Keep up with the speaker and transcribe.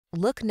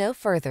Look no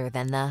further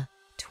than the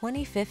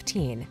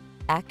 2015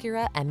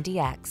 Acura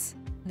MDX.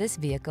 This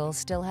vehicle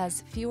still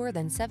has fewer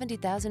than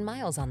 70,000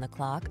 miles on the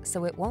clock,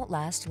 so it won't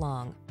last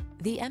long.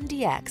 The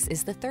MDX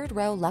is the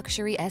third-row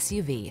luxury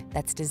SUV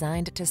that's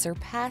designed to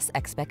surpass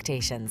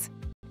expectations.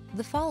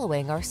 The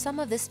following are some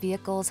of this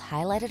vehicle's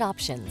highlighted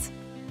options: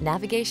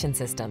 navigation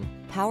system,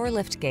 power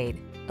liftgate,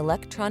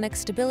 electronic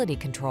stability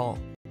control,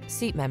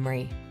 seat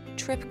memory,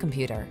 trip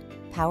computer,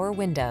 power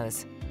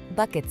windows,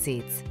 bucket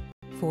seats,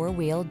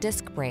 four-wheel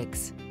disc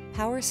brakes,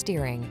 power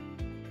steering.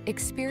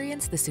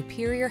 Experience the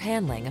superior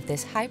handling of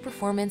this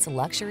high-performance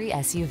luxury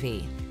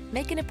SUV.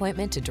 Make an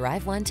appointment to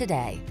drive one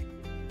today.